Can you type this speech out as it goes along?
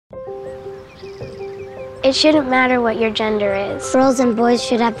It shouldn't matter what your gender is. Girls and boys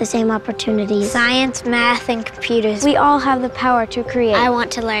should have the same opportunities. Science, math, and computers. We all have the power to create. I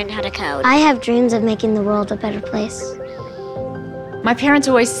want to learn how to code. I have dreams of making the world a better place. My parents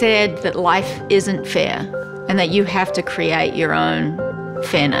always said that life isn't fair and that you have to create your own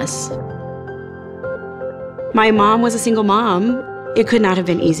fairness. My mom was a single mom. It could not have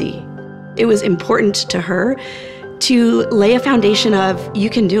been easy. It was important to her to lay a foundation of, you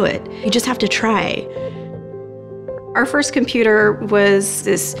can do it. You just have to try. Our first computer was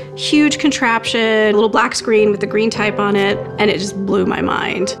this huge contraption, a little black screen with the green type on it, and it just blew my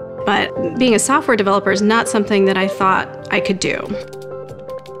mind. But being a software developer is not something that I thought I could do.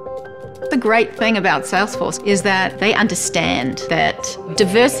 The great thing about Salesforce is that they understand that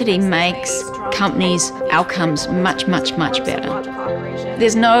diversity makes companies' outcomes much, much, much better.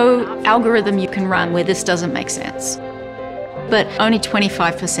 There's no algorithm you can run where this doesn't make sense. But only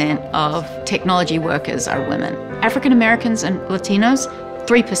 25% of technology workers are women. African Americans and Latinos,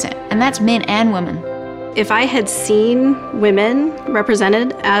 3%, and that's men and women. If I had seen women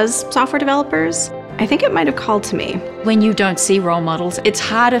represented as software developers, I think it might have called to me. When you don't see role models, it's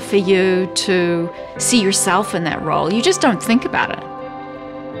harder for you to see yourself in that role. You just don't think about it.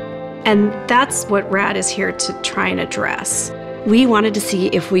 And that's what RAD is here to try and address. We wanted to see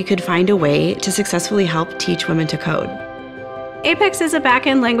if we could find a way to successfully help teach women to code. Apex is a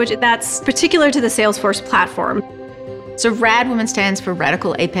back-end language that's particular to the Salesforce platform. So RAD Women stands for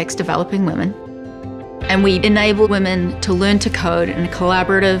Radical Apex Developing Women. And we enable women to learn to code in a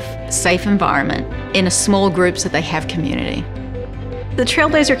collaborative, safe environment in a small group so they have community. The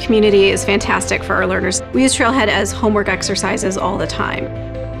Trailblazer community is fantastic for our learners. We use Trailhead as homework exercises all the time.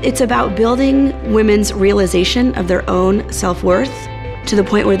 It's about building women's realization of their own self-worth to the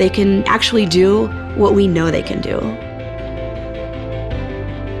point where they can actually do what we know they can do.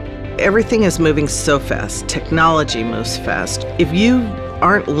 Everything is moving so fast. Technology moves fast. If you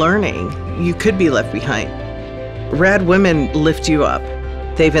aren't learning, you could be left behind. RAD Women lift you up.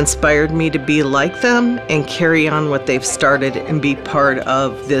 They've inspired me to be like them and carry on what they've started and be part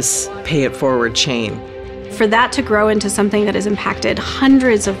of this pay it forward chain. For that to grow into something that has impacted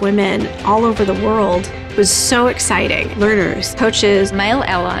hundreds of women all over the world was so exciting. Learners, coaches, Male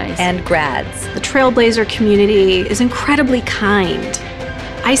allies, and grads. the Trailblazer community is incredibly kind.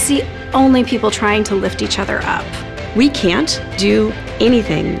 I see only people trying to lift each other up. We can't do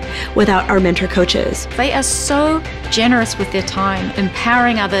anything without our mentor coaches. they are so generous with their time,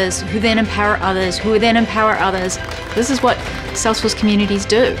 empowering others, who then empower others, who then empower others. This is what Salesforce communities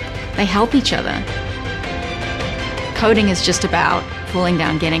do. They help each other. Coding is just about falling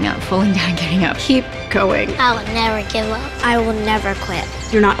down, getting up, falling down, getting up. Keep going. I will never give up. I will never quit.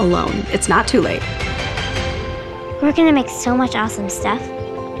 You're not alone. It's not too late. We're gonna make so much awesome stuff.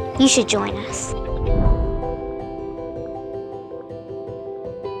 You should join us.